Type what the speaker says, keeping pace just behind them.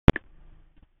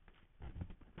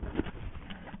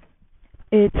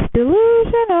It's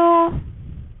delusional.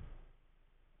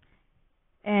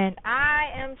 And I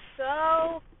am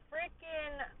so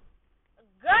freaking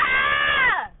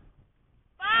good.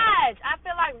 Fudge. I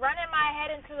feel like running my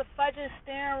head into the fudge's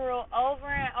steering wheel over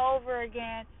and over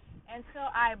again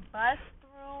until I bust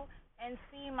through and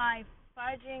see my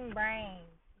fudging brains.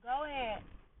 Go ahead.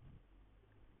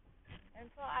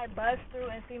 Until I bust through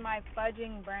and see my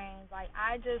fudging brains. Like,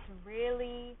 I just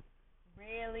really,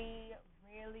 really,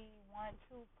 really want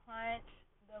to punch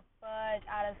the fudge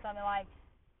out of something. Like,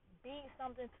 beat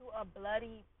something to a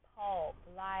bloody pulp.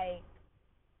 Like,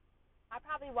 I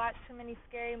probably watched too many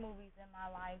scary movies in my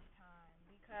lifetime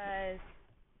because,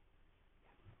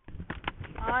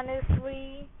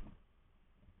 honestly,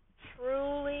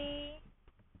 truly,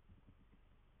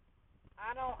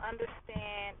 I don't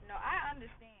understand. No, I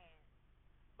understand.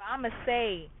 But I'm going to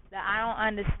say that I don't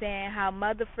understand how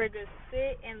motherfuckers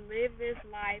sit and live this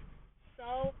life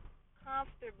so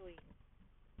comfortably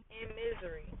in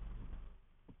misery.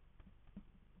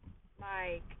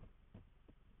 Like,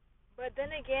 but then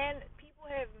again, people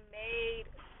have made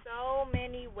so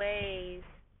many ways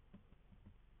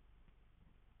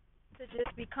to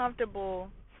just be comfortable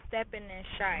stepping in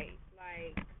shite.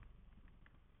 Like,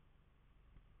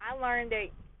 I learned that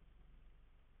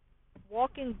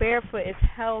walking barefoot is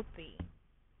healthy.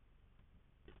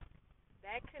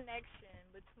 That connection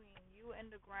between you and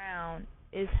the ground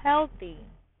is healthy.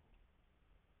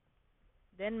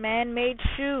 Then man-made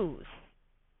shoes.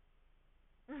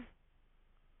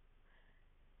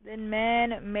 Then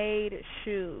man-made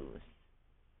shoes.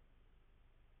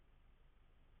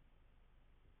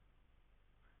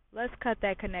 Let's cut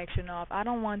that connection off. I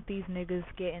don't want these niggas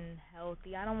getting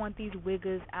healthy. I don't want these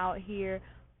wiggers out here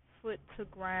foot to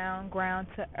ground, ground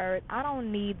to earth. I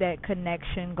don't need that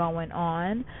connection going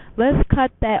on. Let's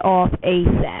cut that off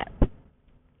ASAP.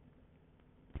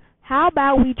 How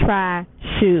about we try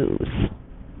shoes?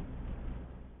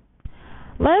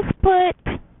 Let's put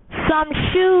some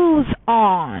shoes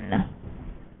on.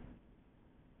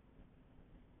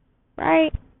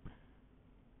 Right?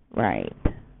 Right.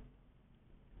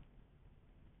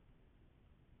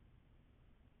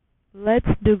 Let's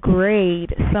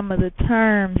degrade some of the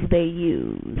terms they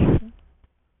use.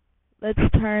 Let's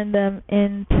turn them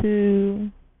into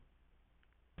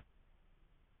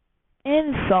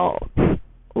insults.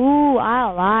 Ooh,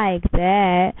 I like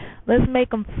that. Let's make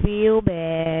them feel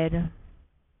bad.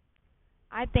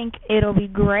 I think it'll be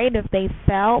great if they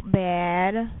felt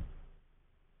bad.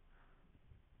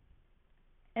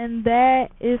 And that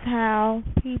is how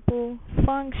people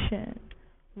function.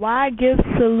 Why give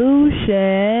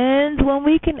solutions when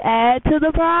we can add to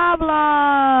the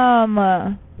problem?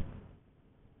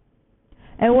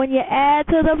 And when you add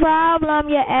to the problem,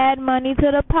 you add money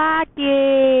to the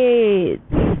pockets.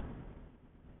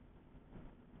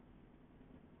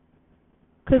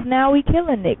 'Cause now we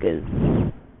killing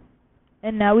niggas.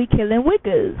 And now we killing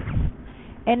wiggers.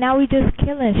 And now we just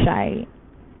killing shite.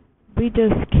 We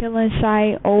just killing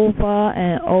shite over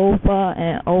and over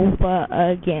and over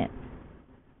again.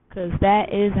 'Cause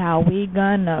that is how we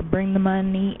gonna bring the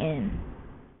money in.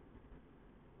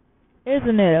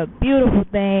 Isn't it a beautiful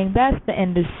thing? That's the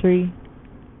industry.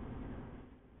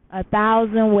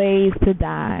 1,000 ways to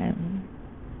die.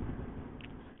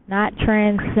 Not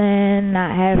transcend,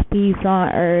 not have peace on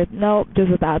earth. Nope, just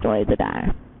 1,000 ways to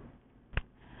die.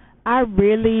 I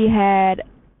really had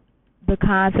the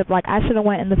concept, like, I should have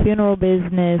went in the funeral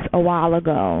business a while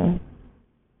ago.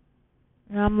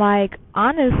 And I'm like,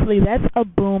 honestly, that's a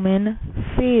booming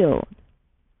field.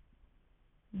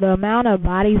 The amount of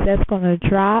bodies that's going to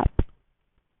drop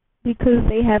because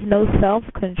they have no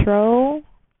self-control,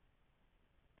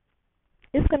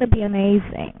 it's going to be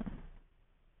amazing.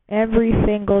 Every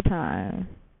single time.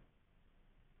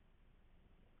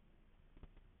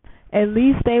 At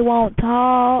least they won't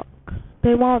talk.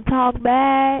 They won't talk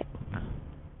back.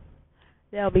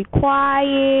 They'll be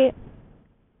quiet.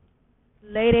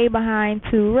 Lay they behind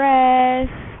to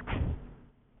rest.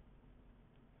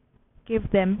 Give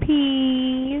them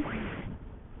peace.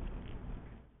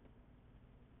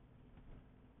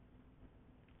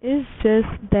 It's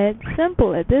just that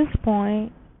simple at this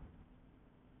point.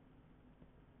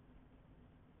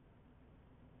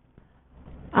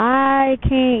 I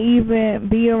can't even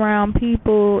be around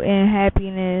people in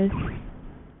happiness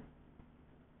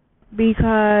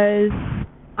because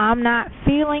I'm not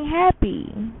feeling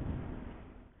happy.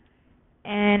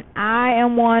 And I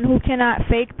am one who cannot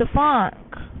fake the funk.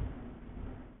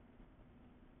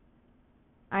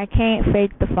 I can't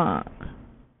fake the funk.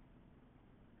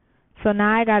 So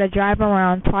now I gotta drive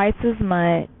around twice as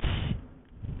much.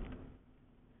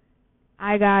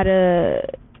 I gotta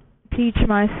teach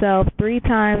myself 3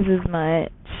 times as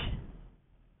much.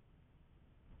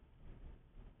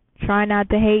 Try not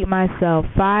to hate myself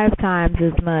 5 times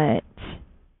as much.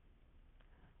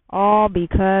 All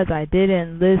because I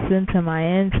didn't listen to my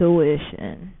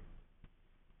intuition.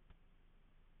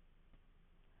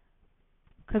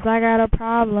 'Cause I got a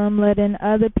problem letting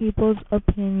other people's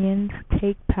opinions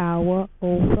take power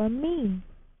over me.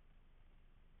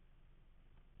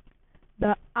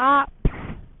 The ops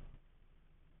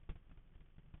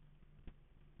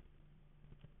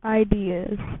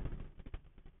ideas,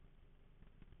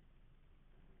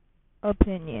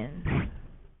 opinions.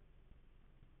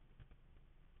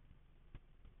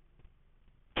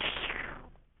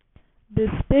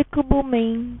 Despicable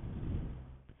me.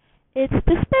 It's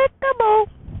despicable.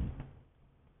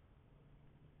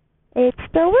 It's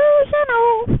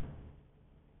delusional.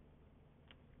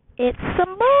 It's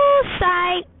some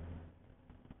bullshit.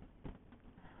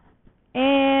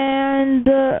 And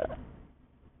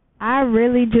I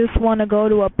really just want to go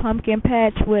to a pumpkin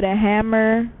patch with a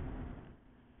hammer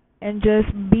and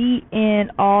just beat in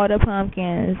all the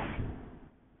pumpkins.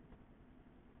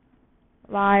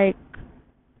 Like,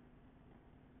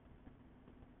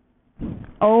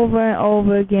 over and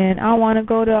over again. I want to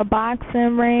go to a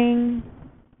boxing ring.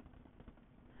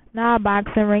 Not a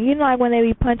boxing ring. You know, like when they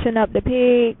be punching up the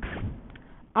pigs?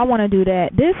 I want to do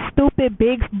that. This stupid,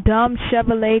 big, dumb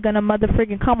Chevrolet gonna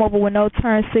motherfucking come over with no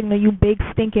turn signal, you big,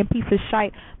 stinking piece of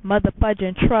shite,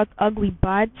 motherfucking truck, ugly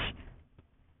budge.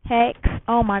 Hex.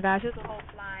 Oh my gosh, there's a whole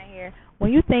fly in here.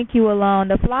 When you think you alone,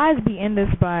 the flies be in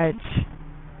this budge.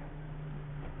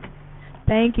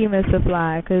 Thank you, Mr.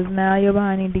 Fly, because now you're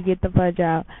behind need to get the fudge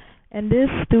out. And this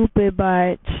stupid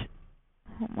budge.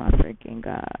 Oh my freaking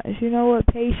gosh. You know what?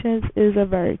 Patience is a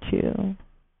virtue.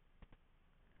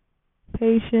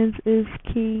 Patience is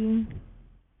key.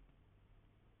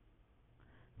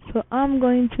 So I'm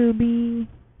going to be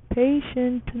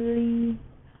patiently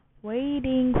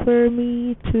waiting for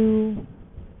me to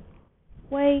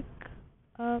wake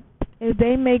up. If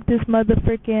they make this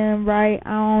motherfucking right, I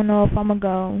don't know if I'm going to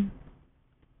go.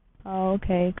 Oh,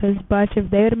 okay, because, Butch,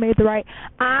 if they would have made the right,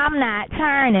 I'm not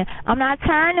turning. I'm not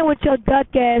turning with your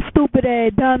duck ass, stupid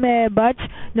ass, dumb ass, Butch.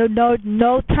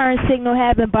 No turn signal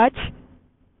having, Butch.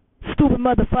 Stupid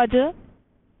motherfudger.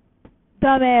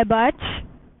 Dumb ass, Butch.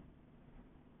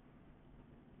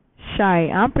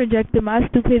 Shy, I'm projecting my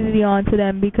stupidity onto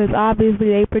them because obviously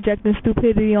they projecting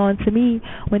stupidity onto me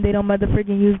when they don't motherfucking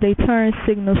use their turn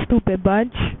signal, stupid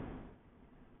Butch.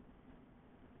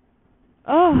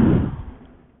 Oh.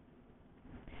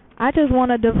 I just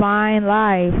want a divine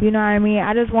life, you know what I mean?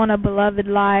 I just want a beloved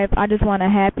life. I just want a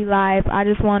happy life. I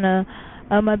just want a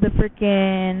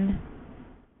motherfucking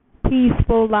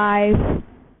peaceful life.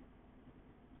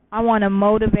 I want a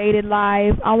motivated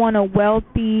life. I want a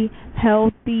wealthy,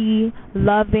 healthy,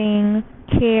 loving,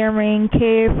 caring,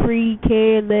 carefree,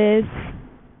 careless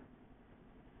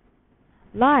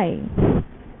life.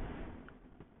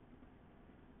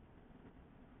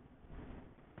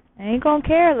 I ain't gonna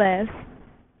care less.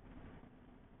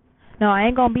 No, I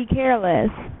ain't gonna be careless,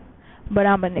 but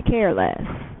I'm gonna care less.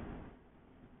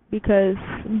 Because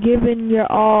giving your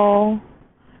all,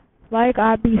 like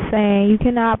I be saying, you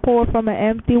cannot pour from an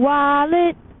empty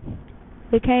wallet.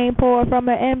 You can't pour from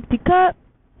an empty cup.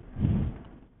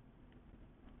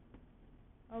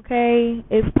 Okay,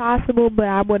 it's possible, but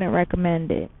I wouldn't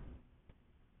recommend it.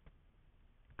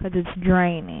 Because it's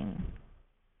draining.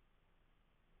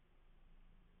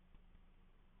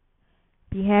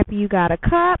 Be happy you got a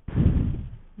cup.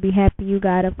 Be happy you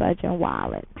got a fudging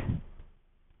wallet.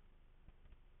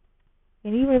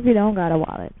 And even if you don't got a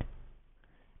wallet,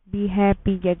 be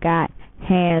happy you got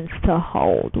hands to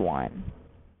hold one.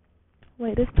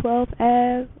 Wait, it's 12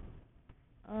 Ave?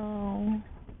 Oh,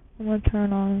 I'm going to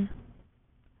turn on.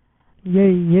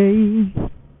 Yay, yay.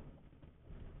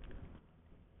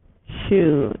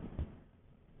 Shoot.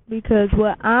 Because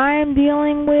what I'm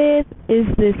dealing with is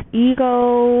this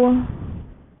ego.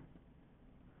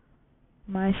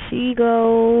 My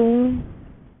she-go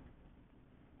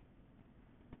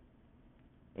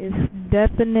is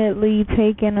definitely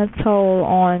taking a toll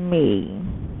on me.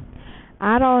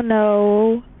 I don't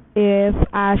know if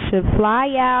I should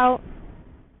fly out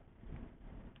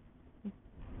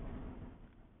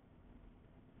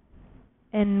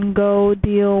and go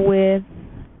deal with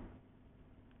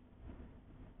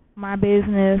my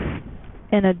business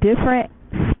in a different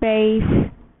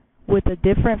space with a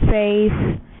different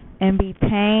face and be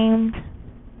tamed,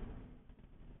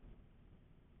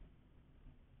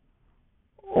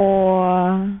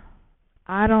 or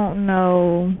I don't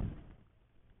know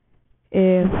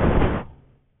if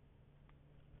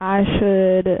I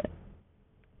should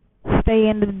stay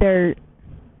in the dirt.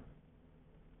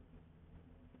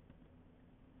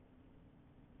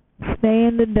 Stay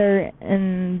in the dirt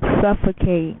and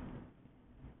suffocate.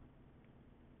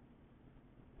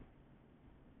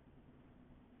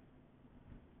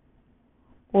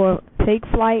 Or take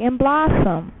flight and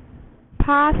blossom.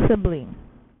 Possibly.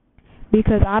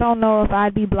 Because I don't know if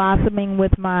I'd be blossoming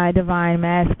with my divine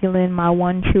masculine, my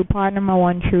one true partner, my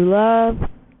one true love,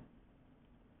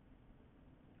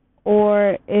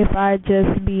 or if I'd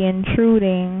just be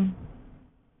intruding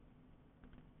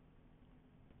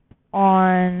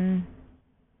on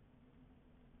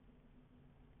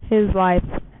his life,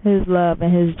 his love,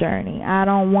 and his journey. I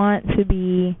don't want to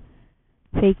be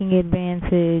taking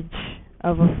advantage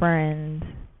of a friend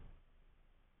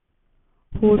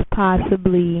who's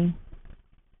possibly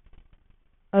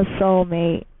a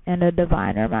soulmate and a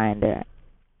divine reminder.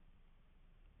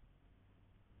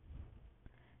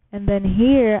 And then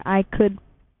here I could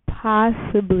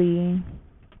possibly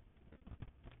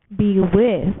be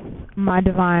with my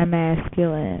divine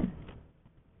masculine.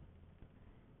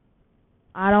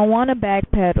 I don't want to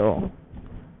backpedal,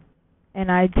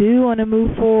 and I do want to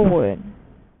move forward.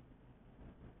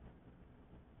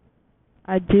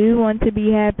 I do want to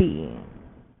be happy,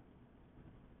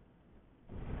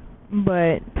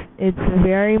 but it's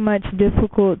very much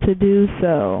difficult to do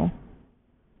so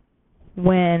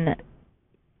when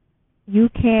you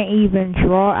can't even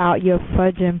draw out your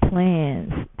fudging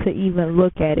plans to even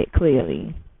look at it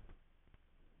clearly.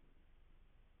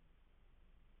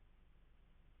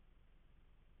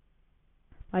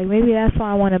 Like, maybe that's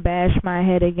why I want to bash my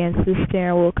head against the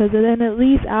steering wheel, because then at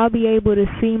least I'll be able to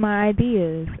see my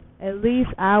ideas. At least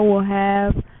I will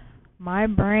have my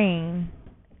brain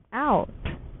out.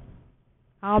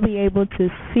 I'll be able to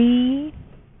see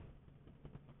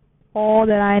all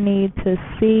that I need to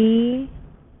see.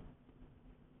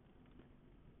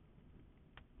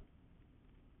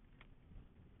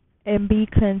 And be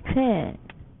content.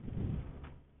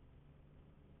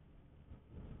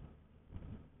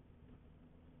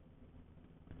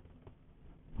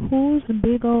 Whose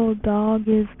big old dog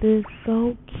is this?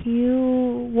 So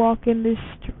cute. Walking the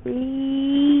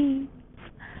streets.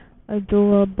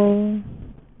 Adorable.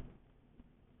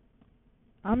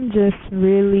 I'm just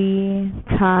really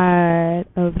tired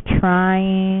of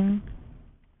trying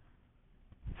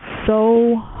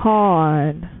so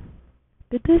hard.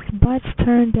 Did this Butch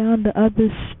turn down the other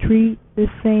street the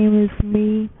same as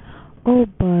me? Oh,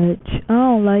 Butch, I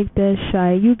don't like that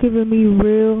shy. You giving me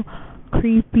real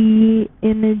creepy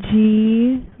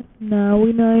energy. No,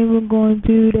 we're not even going to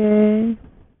do that.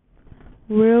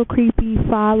 Real creepy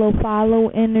follow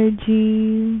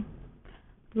energy.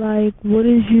 Like, what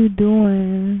is you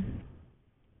doing?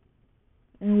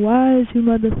 And why is you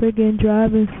motherfucking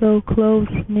driving so close,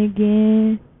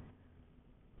 nigga?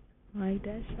 Like,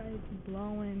 that shit's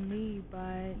blowing me,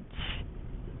 Butch.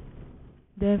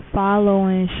 Then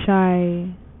following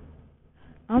shy.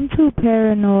 I'm too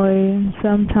paranoid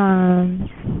sometimes.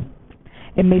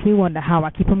 It makes me wonder how I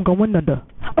keep them going under.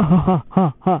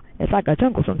 It's like a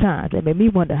jungle sometimes. It makes me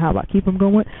wonder how I keep them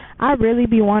going. I really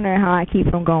be wondering how I keep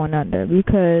them going under,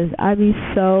 because I be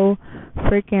so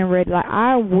freaking ready. Like,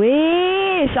 I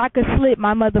wish I could slip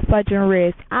my motherfucking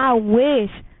wrist. I wish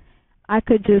I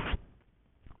could just,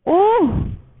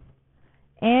 ooh,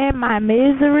 and my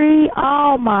misery.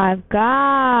 Oh my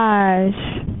gosh.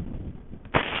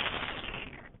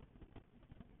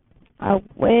 I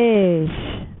wish.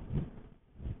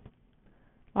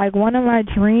 Like, one of my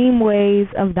dream ways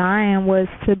of dying was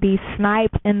to be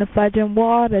sniped in the fudging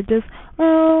water. Just,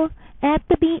 at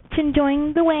the beach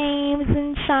enjoying the waves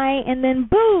and shine, and then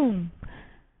boom!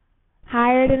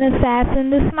 Hired an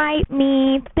assassin to snipe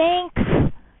me.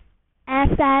 Thanks,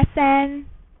 assassin.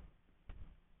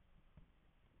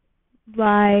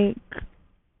 Like,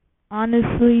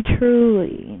 honestly,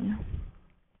 truly.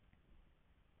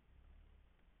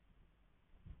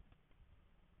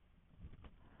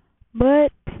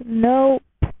 But nope,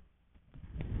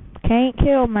 can't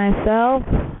kill myself.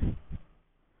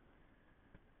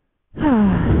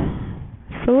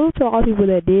 Salute to all people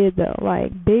that did, though.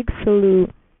 Like, big salute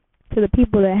to the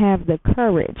people that have the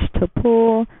courage to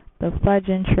pull the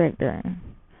fudging trigger,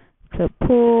 to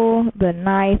pull the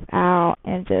knife out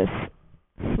and just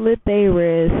slit their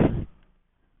wrist.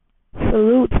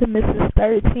 Salute to Mrs.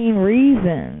 13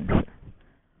 Reasons.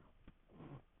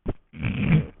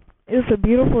 It's a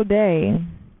beautiful day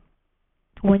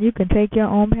when you can take your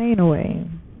own pain away.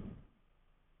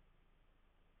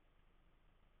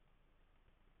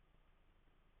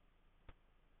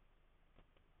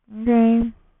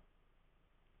 Okay?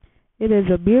 It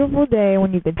is a beautiful day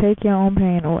when you can take your own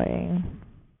pain away.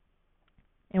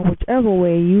 in whichever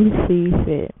way you see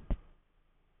fit.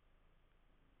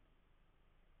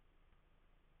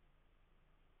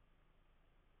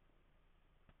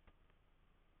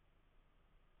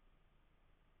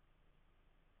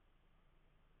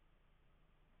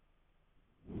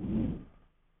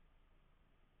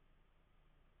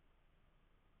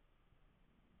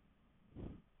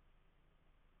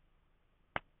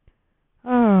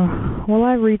 Oh, well,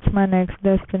 I reached my next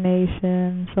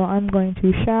destination, so I'm going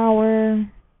to shower,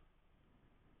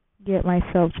 get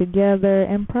myself together,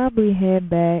 and probably head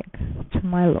back to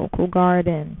my local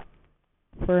garden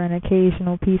for an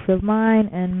occasional peace of mind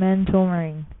and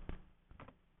mentoring.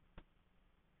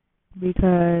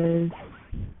 Because,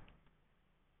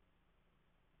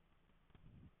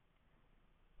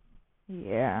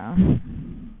 yeah.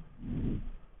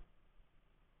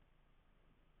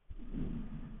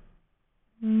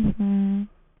 Mhm.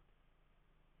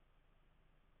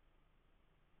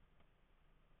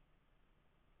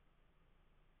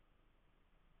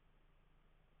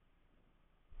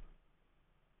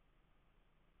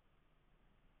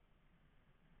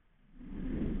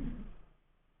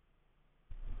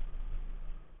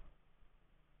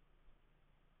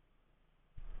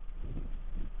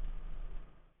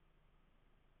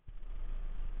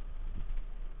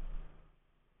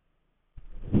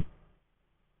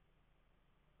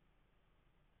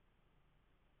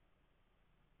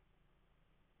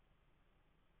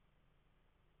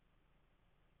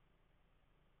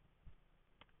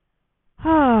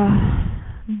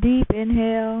 Deep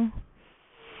inhale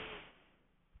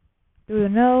through the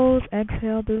nose,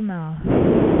 exhale through the mouth.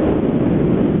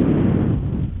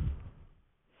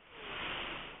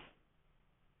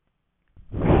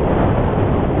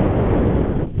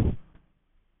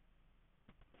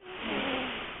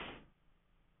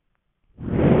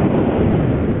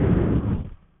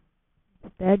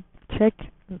 That check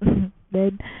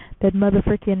that that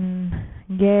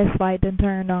motherfucking gas light done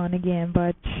turned on again,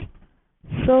 but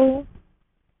so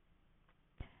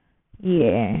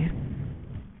yeah.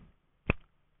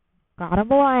 Got a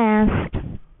blast.